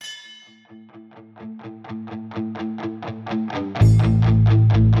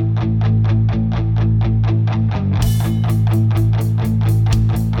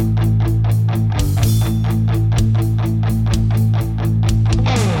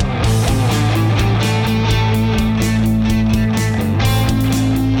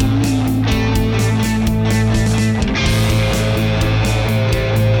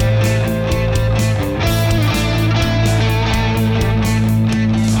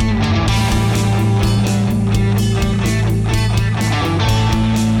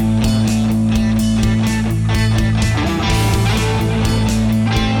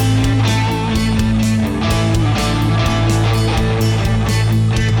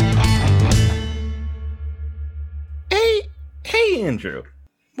Andrew.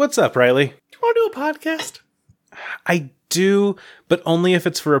 What's up, Riley? Do you want to do a podcast? I do, but only if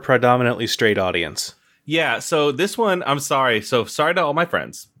it's for a predominantly straight audience. Yeah, so this one, I'm sorry. So sorry to all my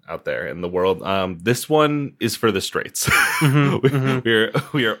friends out there in the world. This one is for the straights.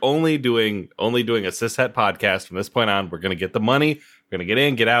 We are only doing a cishet podcast from this point on. We're gonna get the money. We're gonna get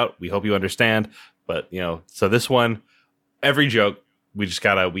in, get out. We hope you understand. But so this one, every joke, we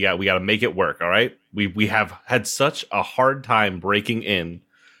gotta make it work. All right. We have had such a hard time breaking in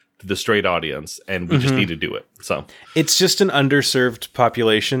to the straight audience, and we just need to do it. So it's just an underserved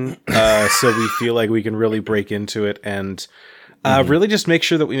population, so we feel like we can really break into it and really just make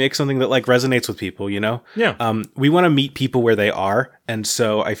sure that we make something that like resonates with people. Yeah. We want to meet people where they are, and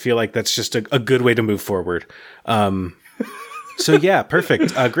so I feel like that's just a good way to move forward. So yeah,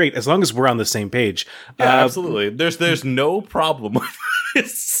 perfect. Great. As long as we're on the same page. Yeah, absolutely. There's no problem with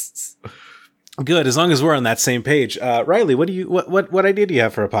this. Good. As long as we're on that same page. Riley, what idea do you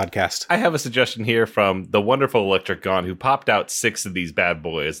have for a podcast? I have a suggestion here from the wonderful Electric Gone, who popped out 6 of these bad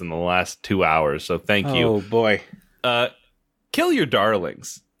boys in the last 2 hours. So thank you. Oh boy. Kill your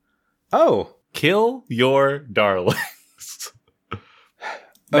darlings. Oh. Kill your darlings.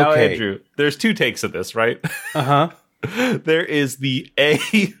 Now, Okay. Andrew, there's 2 takes of this, right? Uh-huh. There is the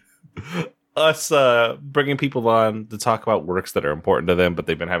us bringing people on to talk about works that are important to them, but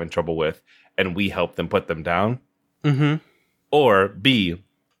they've been having trouble with, and we help them put them down. Mm-hmm. Or B,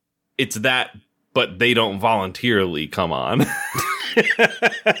 it's that, but they don't voluntarily come on.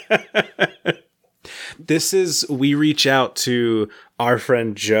 This is, we reach out to our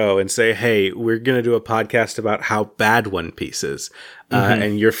friend Joe and say, hey, we're going to do a podcast about how bad One Piece is.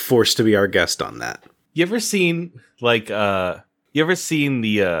 And you're forced to be our guest on that. You ever seen the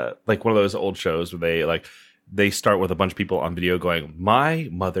like one of those old shows where they start with a bunch of people on video going, my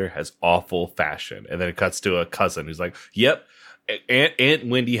mother has awful fashion. And then it cuts to a cousin who's like, yep, Aunt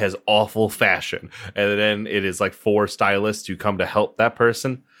Wendy has awful fashion. And then it is like 4 stylists who come to help that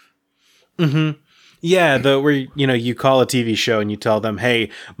person. Mm-hmm. Yeah, where you call a TV show and you tell them,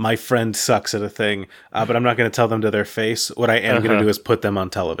 hey, my friend sucks at a thing, but I'm not going to tell them to their face. What I am going to do is put them on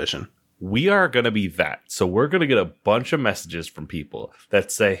television. We are going to be that. So we're going to get a bunch of messages from people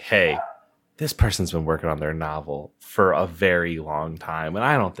that say, hey, this person's been working on their novel for a very long time, and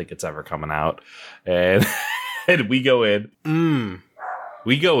I don't think it's ever coming out. And, and we go in.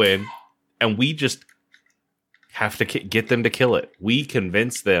 We go in, and we just have to get them to kill it. We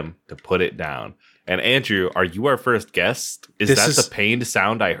convince them to put it down. And Andrew, are you our first guest? Is the pained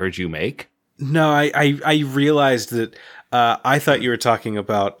sound I heard you make? No, I realized that I thought you were talking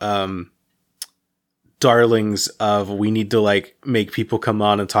about darlings of we need to like make people come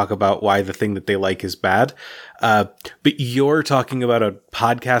on and talk about why the thing that they like is bad. But you're talking about a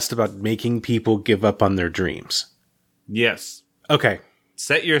podcast about making people give up on their dreams. Yes. Okay.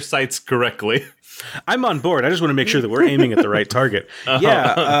 Set your sights correctly. I'm on board. I just want to make sure that we're aiming at the right target.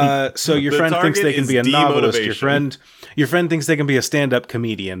 Yeah. So your friend thinks they can be a novelist. Your friend thinks they can be a stand-up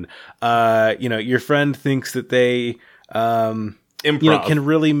comedian. Your friend thinks that they can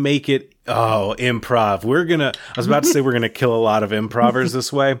really make it. Oh, improv. I was about to say we're gonna kill a lot of improvers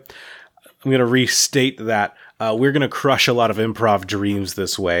this way. I'm gonna restate that. We're gonna crush a lot of improv dreams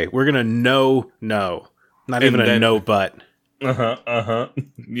this way. We're gonna no, not even a no but.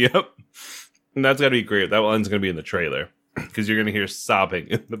 Yep. And that's gotta be great. That one's gonna be in the trailer because you're gonna hear sobbing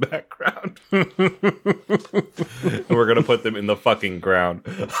in the background. And we're gonna put them in the fucking ground.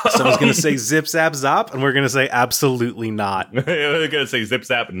 Someone's gonna say zip zap zop, and we're gonna say absolutely not. We're gonna say zip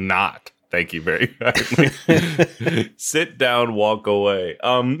zap not. Thank you very kindly. Sit down, walk away.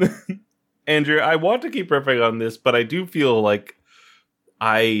 Andrew, I want to keep riffing on this, but I do feel like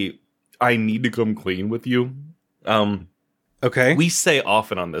I need to come clean with you. Okay. We say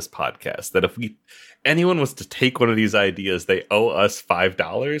often on this podcast that if anyone was to take one of these ideas, they owe us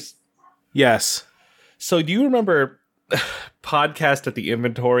 $5. Yes. So do you remember podcast at the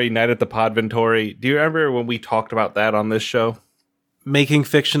inventory, night at the podventory? Do you remember when we talked about that on this show? Making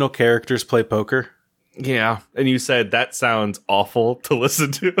fictional characters play poker? Yeah. And you said that sounds awful to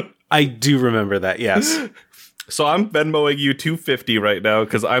listen to. I do remember that, yes. So I'm Venmoing you $250 right now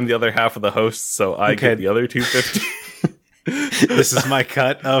because I'm the other half of the host, so I get the other $250. This is my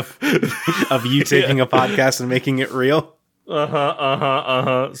cut of you taking a podcast and making it real.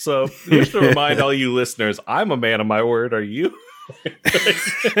 So just to remind all you listeners, I'm a man of my word. Are you?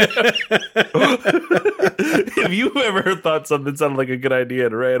 If you ever thought something sounded like a good idea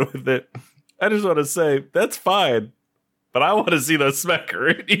and ran with it, I just want to say that's fine. But I want to see those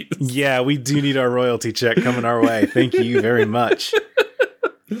smackaroonies. Yeah, we do need our royalty check coming our way. Thank you very much.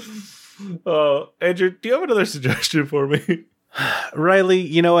 Andrew, do you have another suggestion for me? Riley,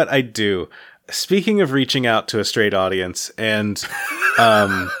 you know what? I do. Speaking of reaching out to a straight audience and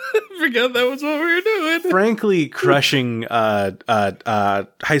I forgot that was what we were doing. Frankly, crushing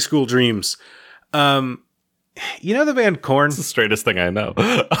high school dreams. You know the band Korn? It's the straightest thing I know.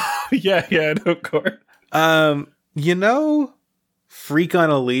 yeah, I know Korn. You know Freak on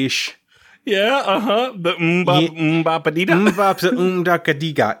a Leash? Yeah, the Mbop-a-dee-da.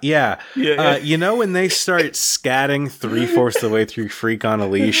 Yeah. You know when they start scatting 3/4 of the way through Freak on a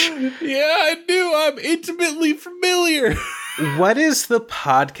Leash? Yeah, I do. I'm intimately familiar. What is the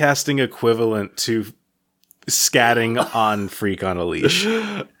podcasting equivalent to scatting on Freak on a Leash?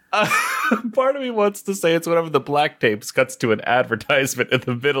 Part of me wants to say it's whenever the black tapes cuts to an advertisement in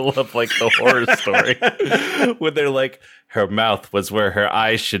the middle of like the horror story when they're like, her mouth was where her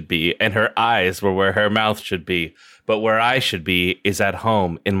eyes should be and her eyes were where her mouth should be, but where I should be is at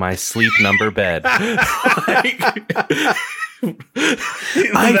home in my sleep number bed. I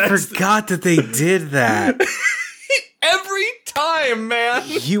forgot that they did that. Every time, man.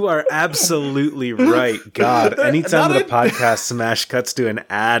 You are absolutely right. God, anytime that a podcast smash cuts to an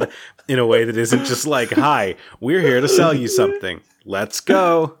ad in a way that isn't just like, hi, we're here to sell you something. Let's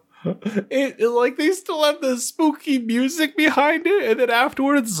go. It like they still have the spooky music behind it, and then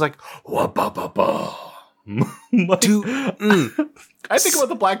afterwards it's like, wah-ba-ba-ba. I think about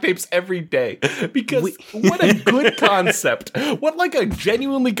the black tapes every day because what a good concept. What like a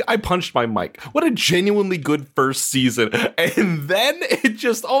genuinely, I punched my mic. What a genuinely good first season. And then it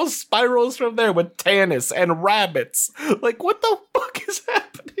just all spirals from there with Tannis and rabbits. Like what the fuck is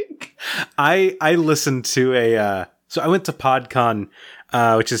happening? I listened to so I went to PodCon,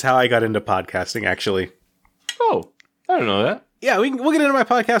 which is how I got into podcasting actually. Oh, I don't know that. Yeah, we'll get into my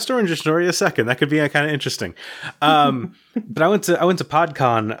podcast origin story in a second. That could be kind of interesting. But I went to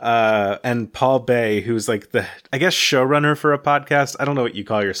PodCon, and Paul Bay, who's like the, I guess, showrunner for a podcast. I don't know what you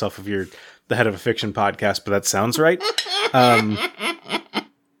call yourself if you're the head of a fiction podcast, but that sounds right.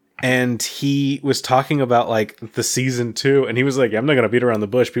 And he was talking about like the season 2, and he was like, I'm not going to beat around the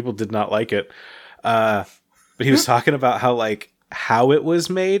bush. People did not like it. But he was talking about how it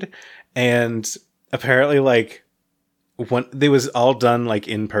was made, and apparently like, they was all done like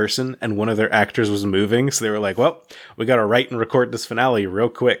in person, and one of their actors was moving, so they were like, well, we gotta write and record this finale real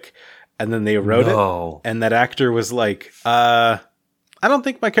quick. And then they wrote it, and that actor was like, I don't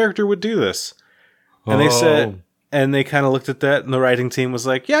think my character would do this. And they said, and they kind of looked at that, and the writing team was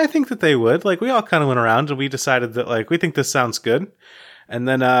like, yeah, I think that they would. Like, we all kind of went around and we decided that like, we think this sounds good. And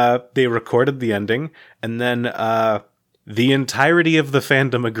then they recorded the ending, and then the entirety of the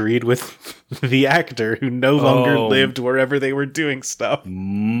fandom agreed with the actor who no longer lived wherever they were doing stuff.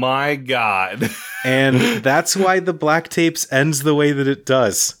 My God. And that's why the Black Tapes ends the way that it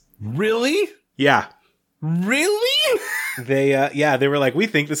does. Really? Yeah. Really? They were like, we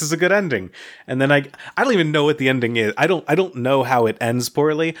think this is a good ending. And then I don't even know what the ending is. I don't know how it ends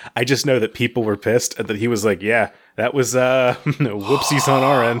poorly. I just know that people were pissed and that he was like, yeah, that was whoopsies on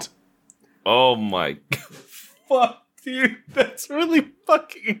our end. Oh my God. Fuck. Dude, that's really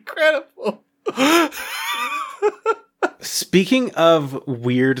fucking incredible. Speaking of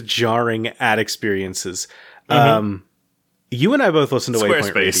weird, jarring ad experiences, you and I both listened to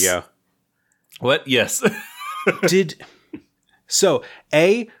Waypoint Radio. What? Yes.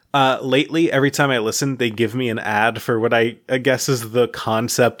 Lately, every time I listen, they give me an ad for what I guess is the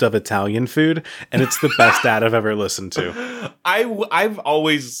concept of Italian food, and it's the best ad I've ever listened to. I've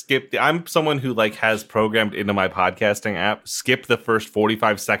always skipped. I'm someone who like has programmed into my podcasting app, skip the first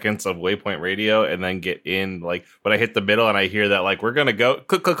 45 seconds of Waypoint Radio, and then get in like when I hit the middle and I hear that like we're gonna go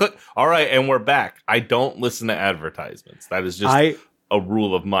click. All right, and we're back. I don't listen to advertisements. That is just a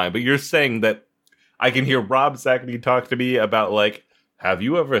rule of mine. But you're saying that I can hear Rob Zachary talk to me about like, have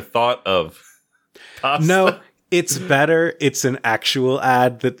you ever thought of pasta? No, it's better. It's an actual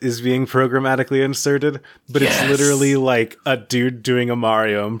ad that is being programmatically inserted, but It's literally like a dude doing a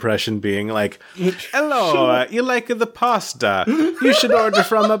Mario impression being like, hello, you like the pasta? You should order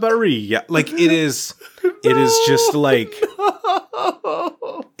from a Barilla. Like, it is just like,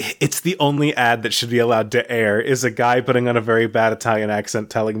 it's the only ad that should be allowed to air is a guy putting on a very bad Italian accent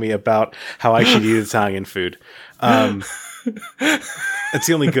telling me about how I should eat Italian food. It's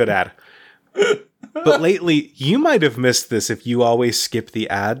the only good ad. But lately, you might have missed this if you always skip the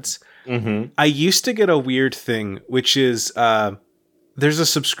ads. I used to get a weird thing, which is there's a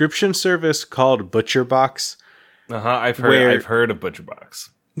subscription service called ButcherBox. I've heard of ButcherBox.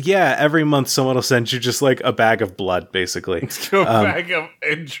 Yeah, every month someone will send you just like a bag of blood, basically. A bag of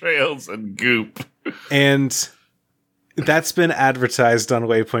entrails and goop. And that's been advertised on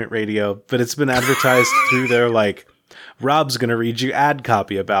Waypoint Radio, but it's been advertised through their like Rob's going to read you ad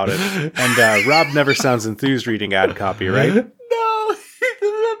copy about it. And Rob never sounds enthused reading ad copy, right? No,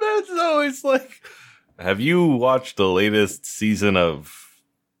 that's always like, have you watched the latest season of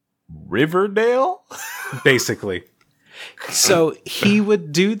Riverdale? Basically. So he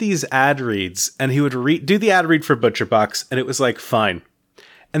would do these ad reads, and he would do the ad read for ButcherBox, and it was like, fine.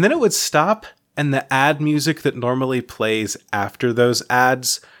 And then it would stop, and the ad music that normally plays after those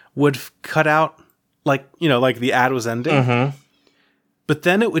ads would cut out, like, you know, like the ad was ending. Mm-hmm. But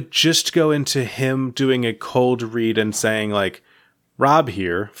then it would just go into him doing a cold read and saying, like, Rob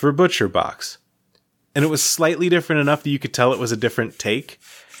here for ButcherBox. And it was slightly different enough that you could tell it was a different take.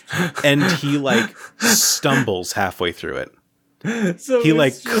 And he, like, stumbles halfway through it. So he,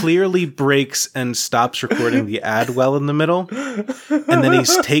 like, clearly breaks and stops recording the ad well in the middle. And then he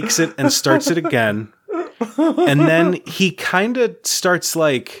takes it and starts it again. And then he kind of starts,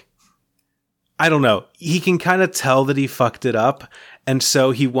 like, I don't know. He can kind of tell that he fucked it up. And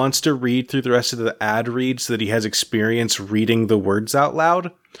so he wants to read through the rest of the ad read so that he has experience reading the words out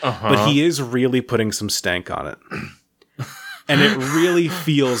loud. But he is really putting some stank on it. And it really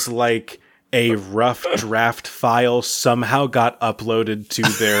feels like a rough draft file somehow got uploaded to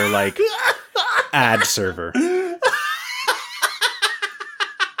their, like, ad server.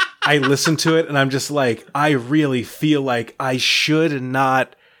 I listen to it and I'm just like, I really feel like I should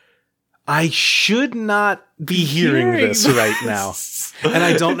not be hearing this right now. And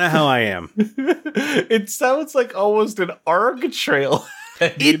I don't know how I am. It sounds like almost an ARG trail.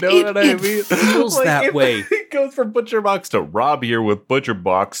 You know what I mean? It feels like that way. It goes from ButcherBox to Rob here with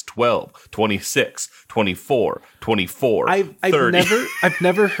ButcherBox 12, 26, 24, 24, 30. I've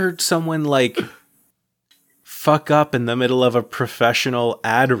never heard someone, like, fuck up in the middle of a professional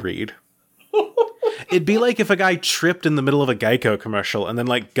ad read. It'd be like if a guy tripped in the middle of a Geico commercial and then,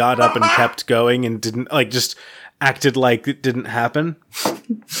 like, got up and kept going and didn't, like, just acted like it didn't happen.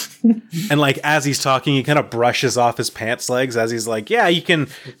 And, like, as he's talking, he kind of brushes off his pants legs as he's like, yeah, you can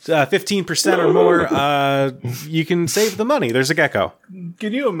 15% or more, you can save the money. There's a gecko.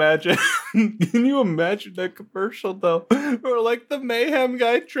 Can you imagine? Can you imagine that commercial, though? Where, like, the mayhem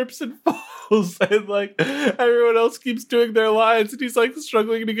guy trips and falls and, like, everyone else keeps doing their lines and he's, like,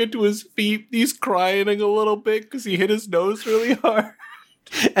 struggling to get to his feet. He's crying a little bit because he hit his nose really hard.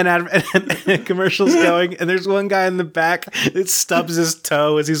 And commercials going, and there's one guy in the back that stubs his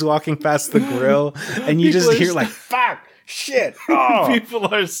toe as he's walking past the grill, and you just hear, like, fuck, shit, oh.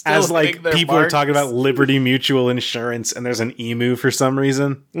 People are still as, like, people marks. are talking about Liberty Mutual Insurance, and there's an emu for some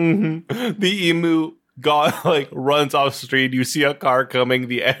reason. Mm-hmm. The emu runs off the street. You see a car coming.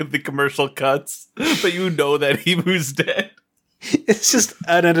 The commercial cuts, but you know that emu's dead. It's just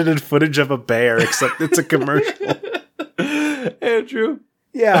unedited footage of a bear, except it's a commercial. Andrew.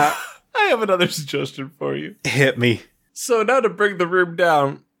 Yeah. I have another suggestion for you. Hit me. So now to bring the room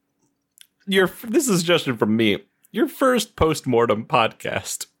down, this is a suggestion from me. Your first post-mortem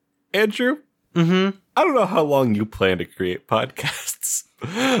podcast. Andrew, I don't know how long you plan to create podcasts,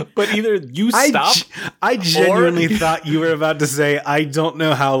 but either you stop. I genuinely thought you were about to say, I don't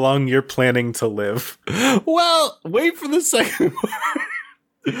know how long you're planning to live. Well, wait for the second one.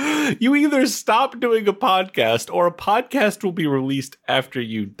 You either stop doing a podcast or a podcast will be released after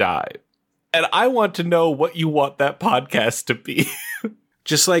you die. And I want to know what you want that podcast to be.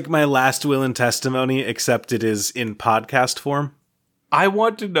 Just like my last will and testimony, except it is in podcast form. I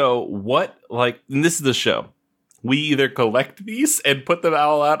want to know what, like, and this is the show. We either collect these and put them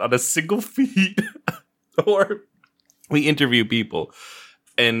all out on a single feed, or we interview people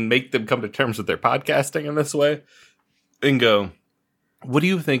and make them come to terms with their podcasting in this way and go, what do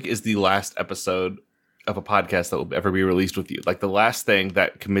you think is the last episode of a podcast that will ever be released with you? Like the last thing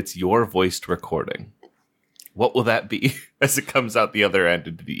that commits your voice to recording. What will that be as it comes out the other end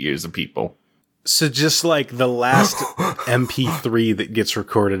into the ears of people? So just like the last MP3 that gets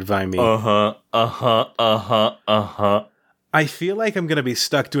recorded by me. I feel like I'm going to be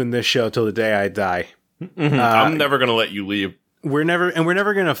stuck doing this show till the day I die. I'm never going to let you leave. We're never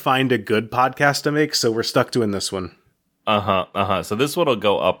going to find a good podcast to make, so we're stuck doing this one. So this one will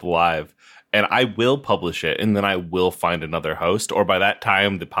go up live, and I will publish it, and then I will find another host, or by that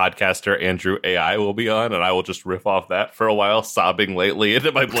time, the podcaster Andrew AI will be on, and I will just riff off that for a while, sobbing lately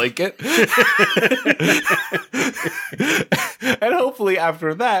into my blanket. And hopefully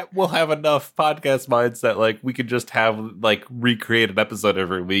after that, we'll have enough podcast minds that, like, we could just have, like, recreate an episode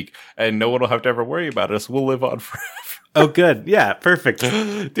every week, and no one will have to ever worry about us. We'll live on forever. Oh, good. Yeah, perfect.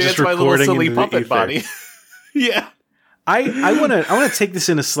 Dance my little silly puppet body. Yeah. I want to take this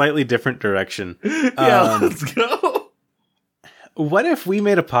in a slightly different direction. Yeah, let's go. What if we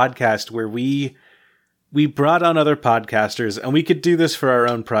made a podcast where we we brought on other podcasters, and we could do this for our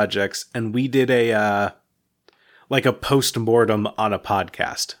own projects, and we did a post-mortem on a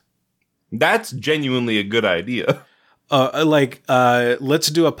podcast. That's genuinely a good idea. Let's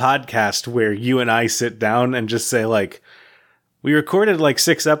do a podcast where you and I sit down and just say, like, we recorded like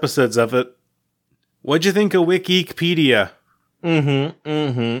 6 episodes of it. What'd you think of Wikipedia?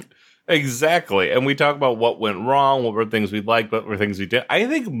 Exactly. And we talk about what went wrong, what were things we liked, what were things we did. I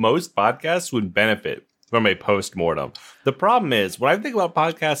think most podcasts would benefit from a post-mortem. The problem is, when I think about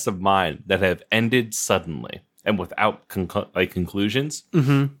podcasts of mine that have ended suddenly and without conclusions,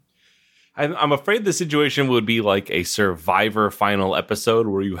 I'm afraid the situation would be like a Survivor final episode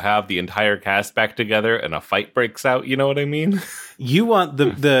where you have the entire cast back together and a fight breaks out. You know what I mean? You want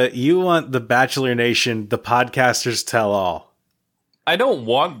the Bachelor Nation, the podcasters tell all. I don't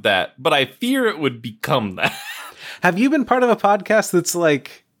want that, but I fear it would become that. Have you been part of a podcast that's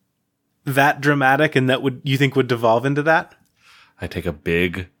like that dramatic and that you think would devolve into that? I take a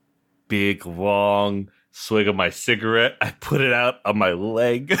big, long swig of my cigarette. I put it out on my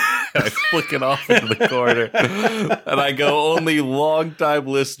leg. And I flick it off into the corner. And I go, only long-time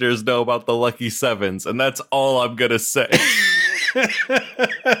listeners know about the Lucky Sevens. And that's all I'm going to say.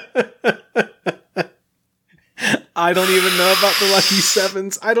 I don't even know about the Lucky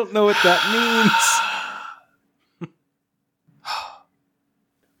Sevens. I don't know what that means.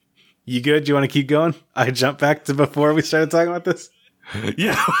 You good? You want to keep going? I jump back to before we started talking about this?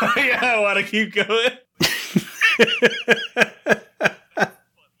 Yeah, I want to keep going.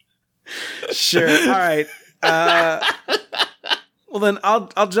 Sure. All right. Well, then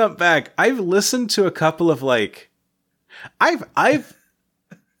I'll jump back. I've listened to a couple of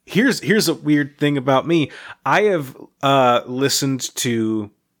Here's a weird thing about me. I have listened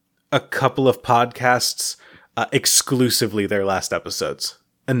to a couple of podcasts exclusively their last episodes,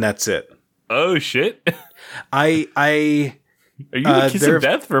 and that's it. Oh shit! Are you the kiss of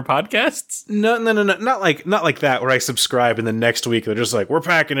death for podcasts? No, not like that. Where I subscribe and the next week they're just like, we're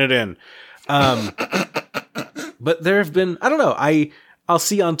packing it in. But there have been, I don't know. I'll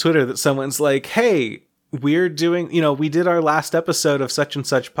see on Twitter that someone's like, hey, we're doing, we did our last episode of such and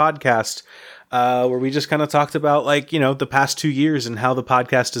such podcast, where we just kind of talked about the past 2 years and how the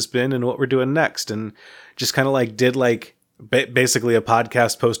podcast has been and what we're doing next. And just kind of did basically a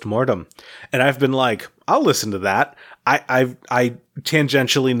podcast post-mortem. And I've been like, I'll listen to that. I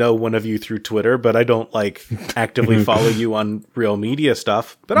tangentially know one of you through Twitter, but I don't actively follow you on real media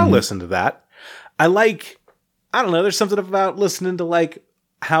stuff, but I'll listen to that. I don't know. There's something about listening to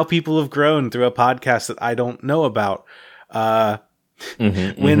how people have grown through a podcast that I don't know about. I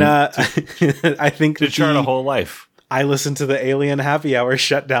think to chart a whole life. I listened to the Alien Happy Hour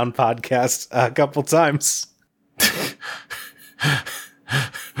Shutdown podcast a couple times.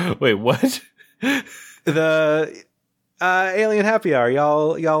 Wait, what? The Alien Happy Hour.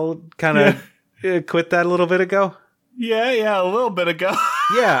 Y'all kind of quit that a little bit ago? Yeah, a little bit ago.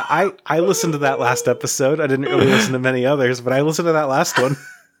 Yeah, I listened to that last episode. I didn't really listen to many others, but I listened to that last one.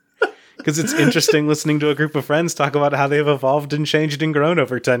 Because it's interesting listening to a group of friends talk about how they've evolved and changed and grown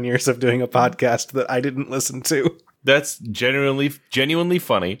over 10 years of doing a podcast that I didn't listen to. That's genuinely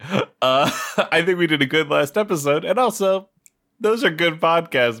funny. I think we did a good last episode, and also, those are good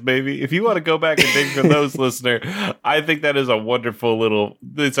podcasts, baby. If you want to go back and dig for those, listener, I think that is a wonderful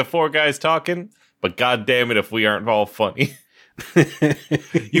it's a 4 guys talking, but god damn it if we aren't all funny.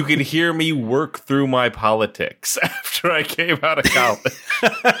 You can hear me work through my politics after I came out of college.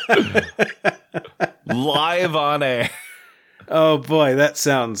 Live on air. Oh boy, that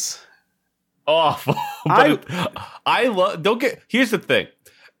sounds awful. Here's the thing.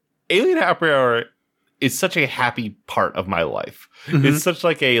 Alien Happy Hour is such a happy part of my life. Mm-hmm. It's such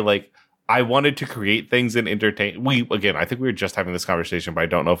I wanted to create things and entertain. I think we were just having this conversation, but I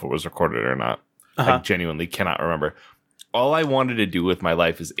don't know if it was recorded or not. I genuinely cannot remember. All I wanted to do with my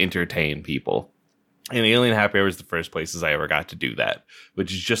life is entertain people. And Alien Happy Hour is the first places I ever got to do that,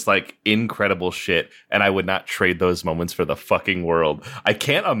 which is just incredible shit. And I would not trade those moments for the fucking world. I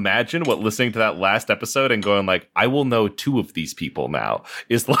can't imagine what listening to that last episode and going I will know 2 of these people now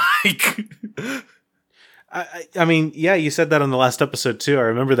is like. I mean, yeah, you said that on the last episode too. I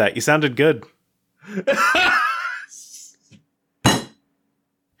remember that. You sounded good.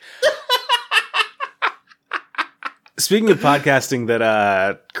 Speaking of podcasting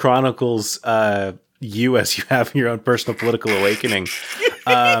that chronicles you as you have your own personal political awakening.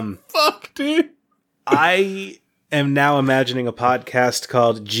 Fuck, dude. I am now imagining a podcast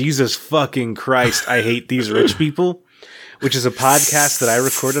called Jesus Fucking Christ, I Hate These Rich People, which is a podcast that I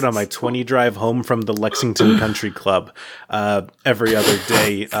recorded on my 20 drive home from the Lexington Country Club every other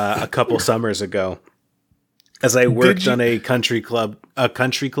day a couple summers ago. as I worked on a country club,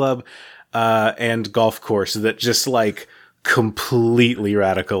 and golf course that just like completely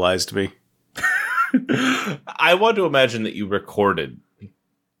radicalized me. I want to imagine that you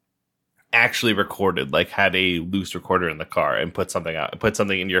actually recorded, like had a loose recorder in the car and put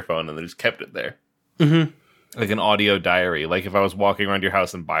something in your phone and then just kept it there. Mm-hmm. Like an audio diary. Like if I was walking around your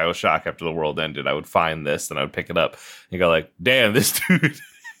house in BioShock after the world ended, I would find this and I would pick it up and go like, damn, this dude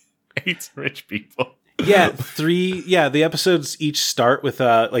hates rich people. Yeah, the episodes each start with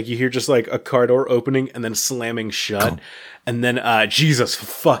like you hear just like a car door opening and then slamming shut. And then Jesus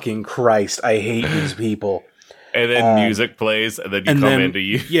fucking Christ, I hate these people. And then music plays, and then you come into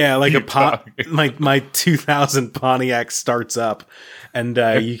you. Yeah, like my 2000 Pontiac starts up, and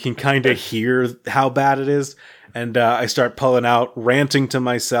you can kind of hear how bad it is. And I start pulling out, ranting to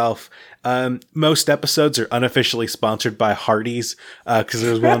myself. Most episodes are unofficially sponsored by Hardee's because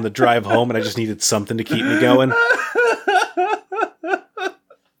there was one on the drive home, and I just needed something to keep me going.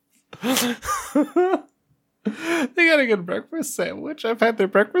 They got a good breakfast sandwich. I've had their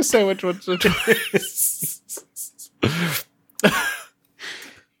breakfast sandwich once or twice.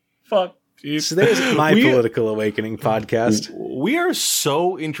 Fuck. Geez. So there's my political awakening podcast. We are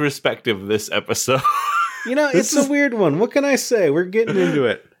so introspective this episode. You know, it's a weird one. What can I say? We're getting into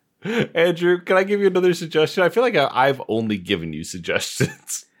it. Andrew, can I give you another suggestion? I feel like I've only given you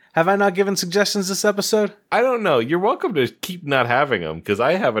suggestions. Have I not given suggestions this episode? I don't know. You're welcome to keep not having them, because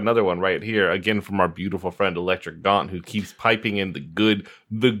I have another one right here, again from our beautiful friend Electric Gaunt, who keeps piping in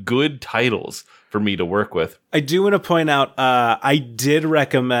the good titles for me to work with. I do want to point out, I did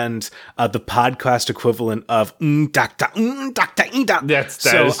recommend the podcast equivalent of That's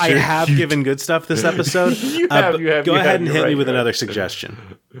so I have given good stuff this episode. you have. Go ahead and hit me with another suggestion.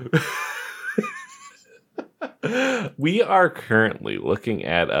 We are currently looking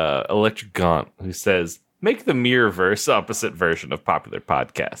at Electric Gaunt, who says, make the Mirrorverse opposite version of popular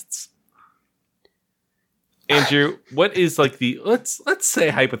podcasts. Andrew, what is like let's say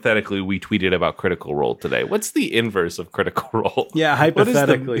hypothetically we tweeted about Critical Role today. What's the inverse of Critical Role? Yeah,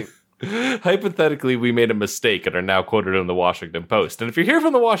 hypothetically. Hypothetically, we made a mistake and are now quoted in the Washington Post. And if you're here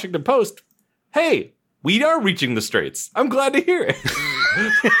from the Washington Post, hey, we are reaching the straits. I'm glad to hear it.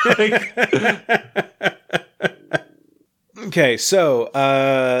 Okay, so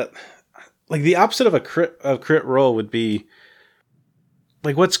like the opposite of a crit roll would be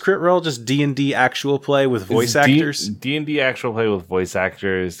like, what's crit roll? Just D&D actual play with voice actors? D&D actual play with voice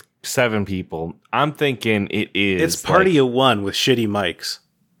actors, 7 people. I'm thinking it is. It's party of 1 with shitty mics.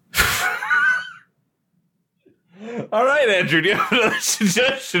 All right, Andrew, do you have another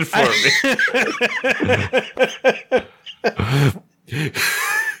suggestion for me?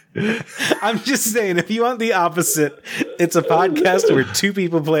 I'm just saying, if you want the opposite, it's a podcast where 2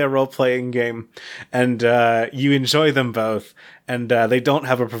 people play a role-playing game, and you enjoy them both, and they don't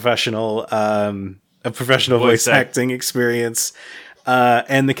have a professional voice acting experience,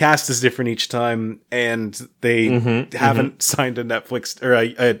 and the cast is different each time, and they haven't signed a Netflix or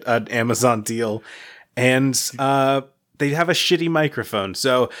an Amazon deal, and they have a shitty microphone,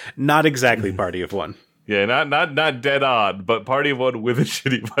 so not exactly party of 1. Yeah, not dead on, but party of 1 with a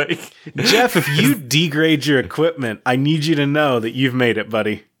shitty mic. Jeff, if you degrade your equipment, I need you to know that you've made it,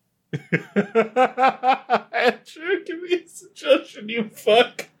 buddy. Andrew, give me a suggestion, you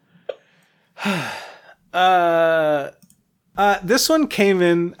fuck. This one came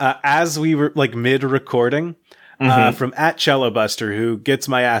in as we were like mid-recording from @CelloBuster, who gets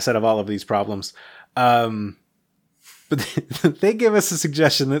my ass out of all of these problems. But they give us a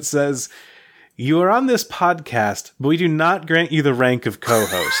suggestion that says, you are on this podcast, but we do not grant you the rank of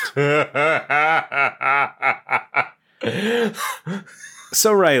co-host.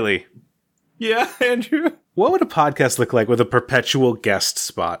 So, Riley. Yeah, Andrew? What would a podcast look like with a perpetual guest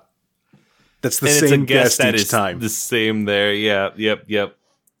spot? That's the same guest each time. The same there. Yeah, yep.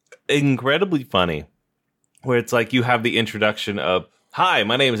 Incredibly funny. Where it's like you have the introduction of, hi,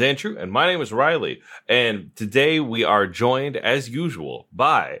 my name is Andrew, and my name is Riley. And today we are joined, as usual,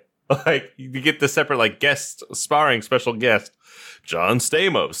 by... like, you get the separate, like, guest, sparring special guest, John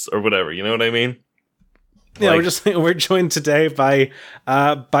Stamos, or whatever, you know what I mean? Yeah, like, we're joined today by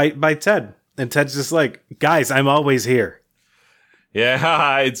Ted. And Ted's just like, guys, I'm always here.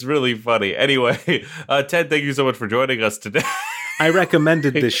 Yeah, it's really funny. Anyway, Ted, thank you so much for joining us today. I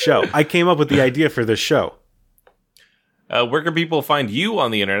recommended this show. I came up with the idea for this show. Where can people find you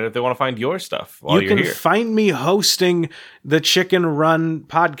on the internet if they want to find your stuff while you're here? You can find me hosting the Chicken Run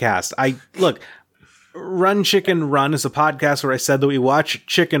podcast. Run Chicken Run is a podcast where I said that we watch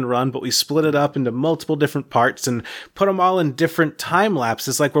Chicken Run, but we split it up into multiple different parts and put them all in different time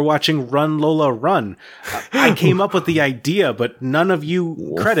lapses, like we're watching Run Lola Run. I came up with the idea, but none of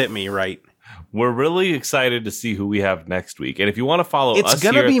you credit me right. We're really excited to see who we have next week. And if you want to follow us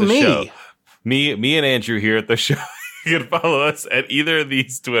here at the show, me and Andrew here at the show, you can follow us at either of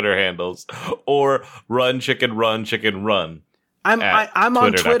these Twitter handles or Run Chicken Run Chicken Run. I'm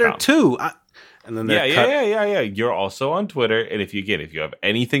on Twitter too. And then yeah. You're also on Twitter. And if you have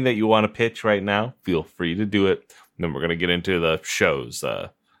anything that you want to pitch right now, feel free to do it. And then we're going to get into the show's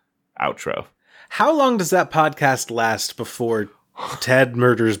outro. How long does that podcast last before Ted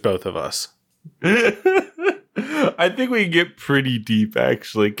murders both of us? I think we can get pretty deep,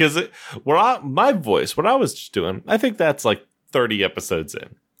 actually. Because my voice, what I was just doing, I think that's like 30 episodes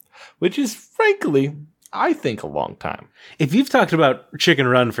in. Which is, frankly, I think a long time. If you've talked about Chicken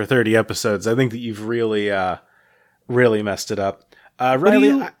Run for 30 episodes, I think that you've really messed it up.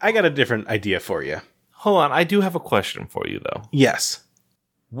 Riley, I got a different idea for you. Hold on. I do have a question for you, though. Yes.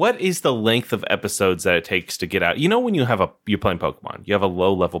 What is the length of episodes that it takes to get out? You know, when you're playing Pokemon, you have a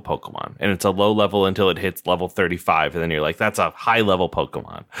low-level Pokemon, and it's a low level until it hits level 35, and then you're like, that's a high-level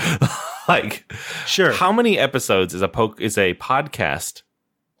Pokemon. Like, sure. How many episodes is a podcast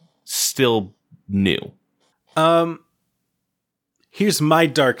still new? Here's my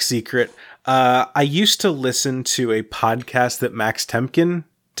dark secret. I used to listen to a podcast that Max Temkin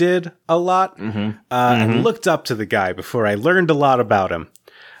did a lot, and looked up to the guy before I learned a lot about him.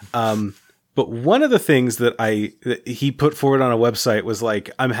 But one of the things that he put forward on a website was like,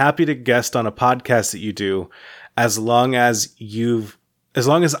 I'm happy to guest on a podcast that you do as long as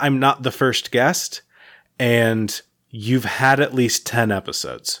I'm not the first guest and you've had at least 10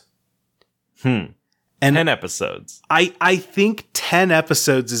 episodes. And 10 episodes. I think 10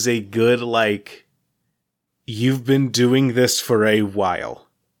 episodes is a good, like, you've been doing this for a while.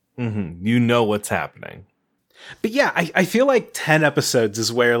 You know what's happening. But yeah, I feel like 10 episodes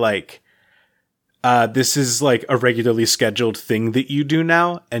is where, like, this is like a regularly scheduled thing that you do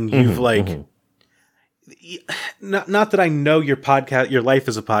now. And you've not that I know your life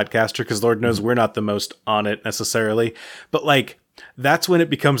as a podcaster, because Lord knows we're not the most on it necessarily, but like, that's when it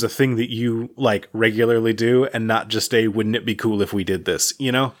becomes a thing that you like regularly do and not just wouldn't it be cool if we did this,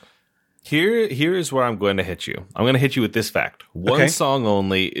 you know? Here is where I'm going to hit you. I'm going to hit you with this fact. One song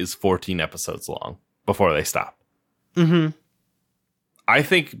only is 14 episodes long before they stop. I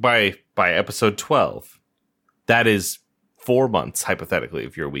think by episode 12, that is 4 months, hypothetically,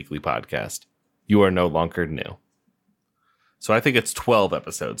 if you're a weekly podcast. You are no longer new. So I think it's 12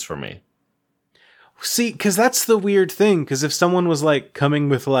 episodes for me. See, because that's the weird thing. Because if someone was like coming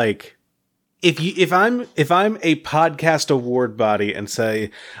with like, if I'm a podcast award body and say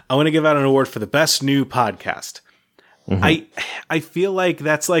I want to give out an award for the best new podcast, I feel like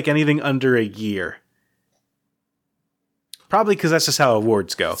that's like anything under a year. Probably because that's just how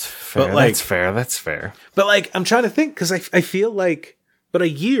awards go. But like, that's fair. But like, I'm trying to think because I feel like, but a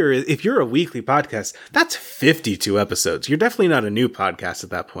year, if you're a weekly podcast, that's 52 episodes. You're definitely not a new podcast at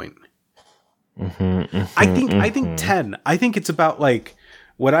that point. I think 10. I think it's about like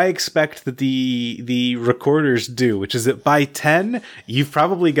what I expect that the recorders do, which is that by 10, you've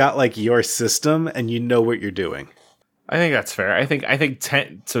probably got like your system and you know what you're doing. I think that's fair. I think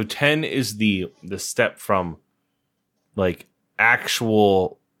 10. So 10 is the step from like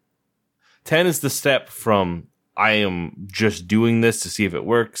actual. 10 is the step from I am just doing this to see if it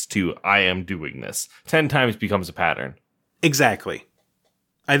works to I am doing this. 10 times becomes a pattern. Exactly.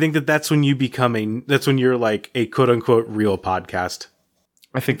 I think that's when you that's when you're like a quote unquote real podcast.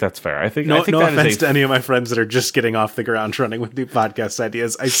 I think that's fair. I think no that offense to any of my friends that are just getting off the ground running with new podcast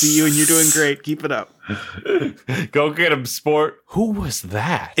ideas. I see you and you're doing great. Keep it up. Go get him, sport. Who was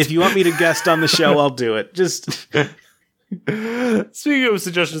that? If you want me to guest on the show, I'll do it. Just speaking of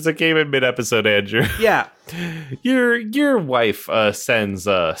suggestions that came in mid-episode, Andrew. Yeah. Your wife sends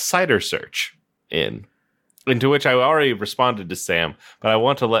a cider search in. Into which I already responded to Sam, but I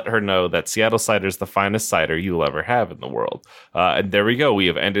want to let her know that Seattle cider is the finest cider you'll ever have in the world. And there we go. We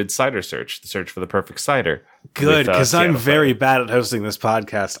have ended cider search, the search for the perfect cider. Good, because I'm very bad at hosting this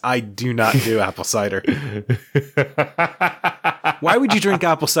podcast. I do not do apple cider. Why would you drink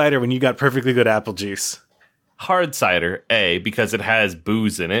apple cider when you got perfectly good apple juice? Hard cider, because it has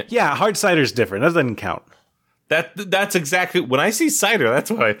booze in it. Yeah, hard cider's different. That doesn't count. That's exactly when I see cider. That's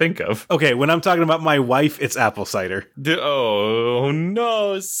what I think of. Okay, when I'm talking about my wife, it's apple cider. Oh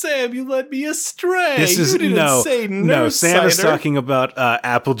no, Sam, you led me astray. This is you didn't say no. Sam cider. is talking about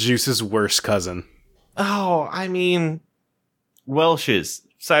apple juice's worst cousin. Oh, I mean, Welch's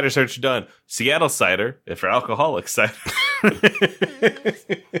cider search done. Seattle cider, if you're alcoholic cider.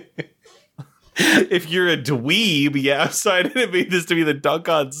 If you're a dweeb, yeah, so I didn't mean this to be the Dunk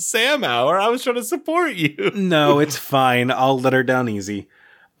on Sam hour. I was trying to support you. No, it's fine. I'll let her down easy.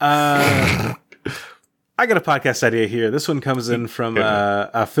 I got a podcast idea here. This one comes in from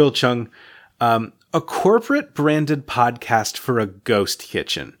Phil Chung. A corporate branded podcast for a ghost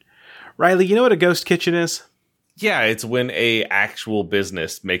kitchen. Riley, you know what a ghost kitchen is? Yeah, it's when a actual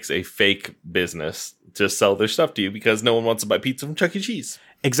business makes a fake business to sell their stuff to you because no one wants to buy pizza from Chuck E. Cheese.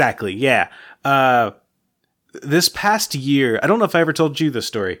 Exactly, yeah. This past year, I don't know if I ever told you this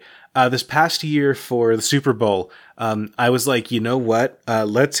story. This past year for the Super Bowl, I was like, you know what?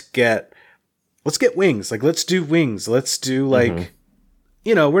 Let's get wings. Like, let's do wings. Let's do like,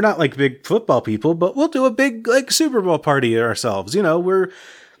 you know, we're not like big football people, but we'll do a big like Super Bowl party ourselves. You know,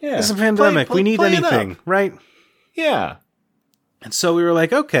 it's a pandemic. We need anything, right? Yeah. And so we were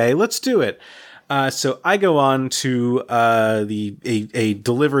like, okay, let's do it. So I go on to a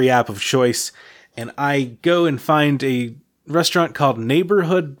delivery app of choice, and I go and find a restaurant called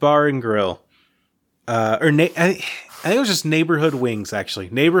Neighborhood Bar and Grill. I think it was just Neighborhood Wings, actually.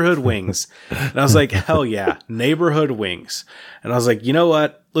 Neighborhood Wings. And I was like, hell yeah, Neighborhood Wings. And I was like, you know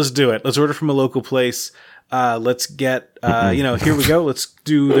what? Let's do it. Let's order from a local place. Let's get, here we go. Let's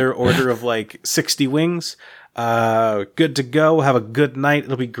do their order of like 60 wings. Good to go. Have a good night.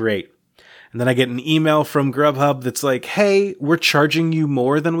 It'll be great. And then I get an email from Grubhub that's like, hey, we're charging you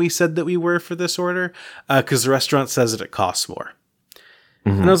more than we said that we were for this order, because the restaurant says that it costs more.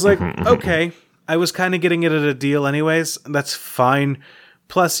 And I was like, okay. I was kind of getting it at a deal anyways. That's fine.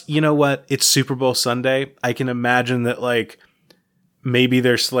 Plus, you know what? It's Super Bowl Sunday. I can imagine that, like, maybe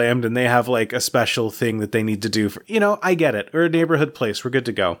they're slammed and they have, like, a special thing that they need to do for, I get it. We're a neighborhood place. We're good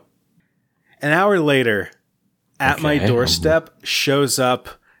to go. An hour later, at my doorstep, shows up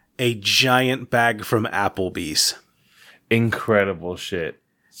a giant bag from Applebee's. Incredible shit.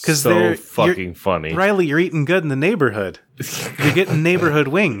 Because so fucking funny. Riley, you're eating good in the neighborhood. You're getting neighborhood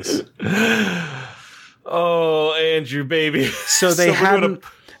wings. Oh, Andrew, baby. So they hadn't.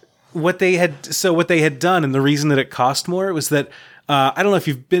 What they had done, and the reason that it cost more was that I don't know if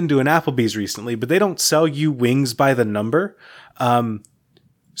you've been to an Applebee's recently, but they don't sell you wings by the number.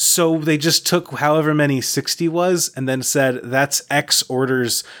 So they just took however many 60 was and then said, that's X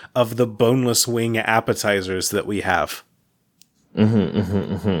orders of the boneless wing appetizers that we have.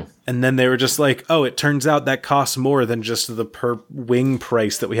 And then they were just like, oh, it turns out that costs more than just the per wing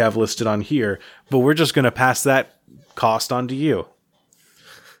price that we have listed on here, but we're just going to pass that cost on to you.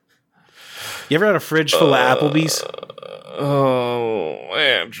 You ever had a fridge full of Applebee's? Oh,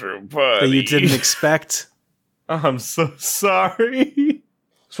 Andrew, buddy. That you didn't expect? I'm so sorry.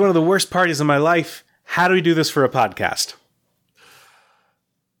 It's one of the worst parties of my life. How do we do this for a podcast?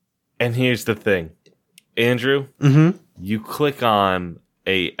 And here's the thing. Andrew, you click on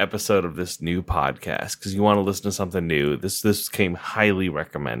a episode of this new podcast because you want to listen to something new. This came highly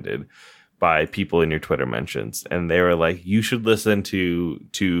recommended by people in your Twitter mentions. And they were like, you should listen to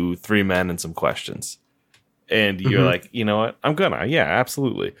Three Men and Some Questions. And you're like, you know what? I'm gonna. Yeah,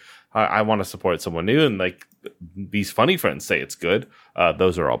 absolutely. I want to support someone new. And like, these funny friends say it's good.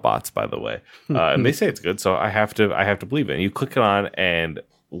 Those are all bots, by the way. And they say it's good. So I have to believe it. And you click it on and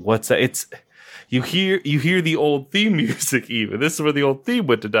what's that? It's... You hear the old theme music even. This is where the old theme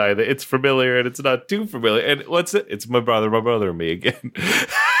went to die. That it's familiar and it's not too familiar. And what's it? It's my brother and me again.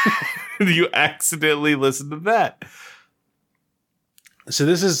 You accidentally listen to that. So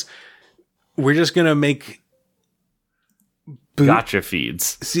we're just going to make... gotcha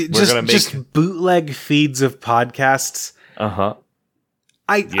feeds. See, just bootleg feeds of podcasts. Uh-huh.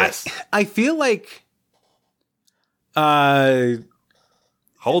 I feel like... Hold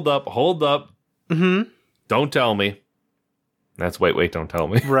up. Don't tell me. That's wait, don't tell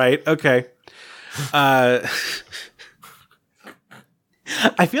me. Right, okay. I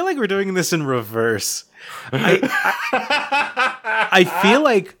feel like we're doing this in reverse. I feel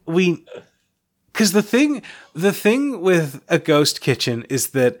like because the thing with a ghost kitchen is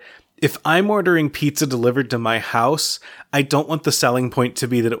that if I'm ordering pizza delivered to my house, I don't want the selling point to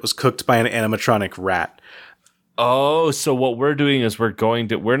be that it was cooked by an animatronic rat. Oh, so what we're doing is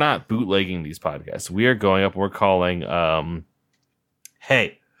we're not bootlegging these podcasts. We are going up, we're calling, we're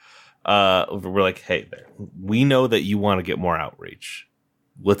like, hey there, we know that you want to get more outreach.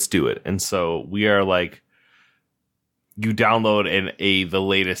 Let's do it. And so we are like, you download the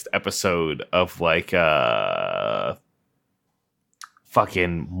latest episode of like,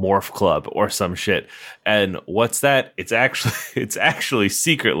 fucking Morph Club or some shit. And what's that? It's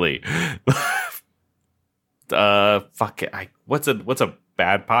secretly, what's a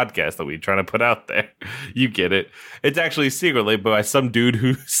bad podcast that we trying to put out there. You get it. It's actually secretly by some dude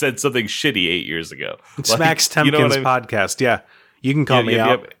who said something shitty 8 years ago. Smacks Temkin's you know podcast. Yeah. You can call me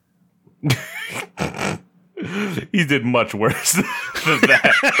out. He did much worse than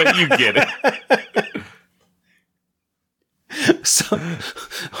that, but you get it. So,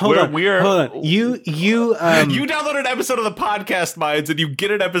 hold on. You download an episode of the Podcast Minds and you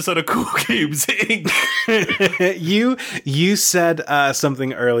get an episode of Cool Games Inc. you said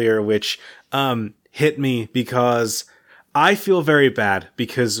something earlier which hit me because I feel very bad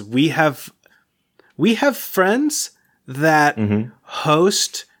because we have friends that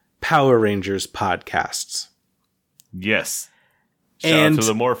host Power Rangers podcasts. Yes. Shout out to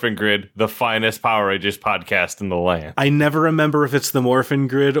the Morphin Grid, the finest Power Rangers podcast in the land. I never remember if it's the Morphin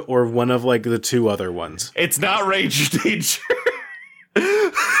Grid or one of like the two other ones. It's not Ranger Danger.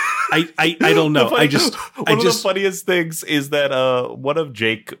 I don't know. One of the funniest things is that one of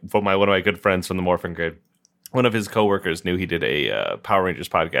my good friends from the Morphin Grid, one of his coworkers knew he did a Power Rangers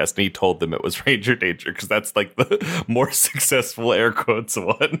podcast, and he told them it was Ranger Danger because that's like the more successful air quotes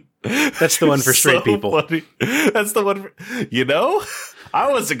one. That's the one for straight people. Funny. That's the one.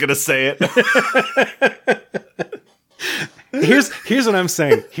 I wasn't gonna say it. Here's what I'm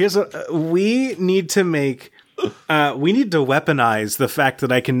saying. We need to weaponize the fact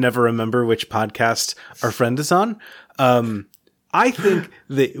that I can never remember which podcast our friend is on. I think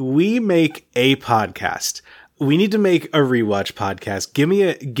that we make a podcast. We need to make a rewatch podcast. Give me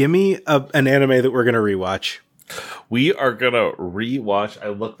an anime that we're gonna rewatch. We are gonna rewatch. I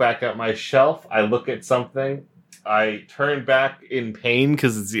look back at my shelf. I look at something. I turn back in pain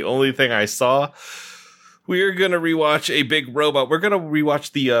because it's the only thing I saw. We are gonna rewatch a big robot. We're gonna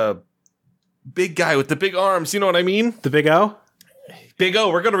rewatch the big guy with the big arms. You know what I mean? The Big O. Big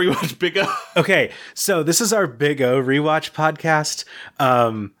O. We're gonna rewatch Big O. Okay, so this is our Big O rewatch podcast.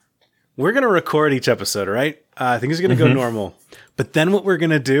 We're gonna record each episode, right? I think it's gonna go normal. But then what we're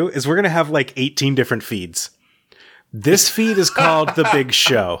gonna do is we're gonna have like 18 different feeds. This feed is called The Big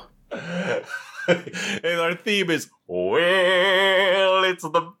Show. And our theme is, well, it's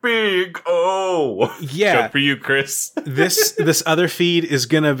the Big O. Yeah. Joke for you, Chris. This other feed is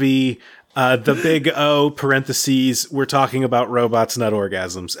gonna be The Big O, parentheses, we're talking about robots, not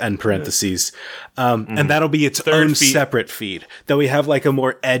orgasms, end parentheses. And that'll be its own separate feed. That we have like a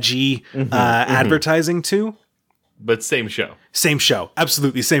more edgy advertising to. But same show. Same show.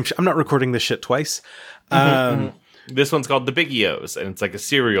 Absolutely same show. I'm not recording this shit twice. This one's called The Biggios, and it's like a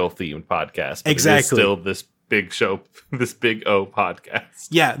serial themed podcast. Exactly. It's still this big show, this Big O podcast.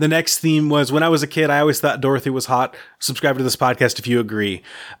 Yeah, the next theme was, when I was a kid, I always thought Dorothy was hot. Subscribe to this podcast if you agree.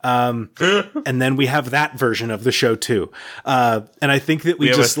 And then we have that version of the show too. And I think that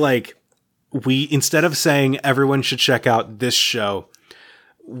we instead of saying everyone should check out this show,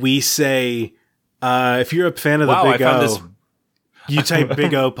 we say, if you're a fan of the Big O, you type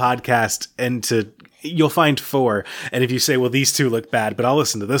Big O podcast into, you'll find 4. And if you say, well, these two look bad, but I'll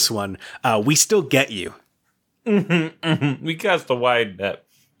listen to this one, we still get you. We cast a wide net.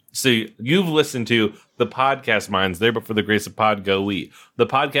 So you've listened to the Podcast Minds, there but for the grace of Pod Go We, the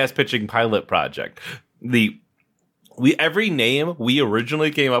podcast pitching pilot project. Every name we originally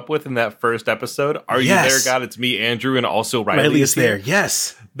came up with in that first episode. Are you there, God? It's me, Andrew, and also Riley is there.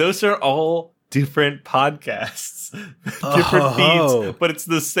 Yes, those are all different podcasts, different feeds, but it's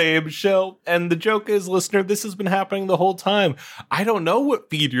the same show. And the joke is, listener, this has been happening the whole time. I don't know what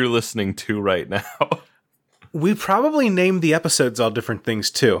feed you're listening to right now. We probably named the episodes all different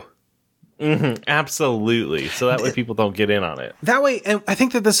things too. Absolutely. So that way people don't get in on it. That way, and I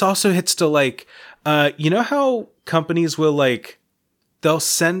think that this also hits to like, you know how companies will like, they'll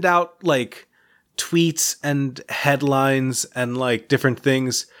send out like tweets and headlines and like different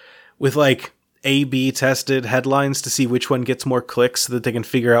things with like A/B tested headlines to see which one gets more clicks so that they can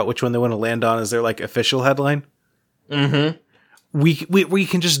figure out which one they want to land on as their like official headline. We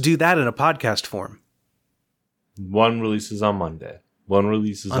can just do that in a podcast form. One releases on Monday. One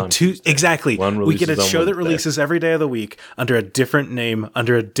releases on Tuesday. Exactly. We get a show that releases every day of the week under a different name,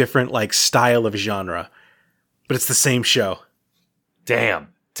 under a different like style of genre, but it's the same show. Damn.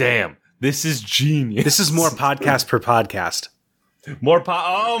 This is genius. This is more podcast per podcast.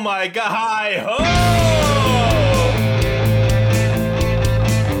 Oh my God. Hi-ho!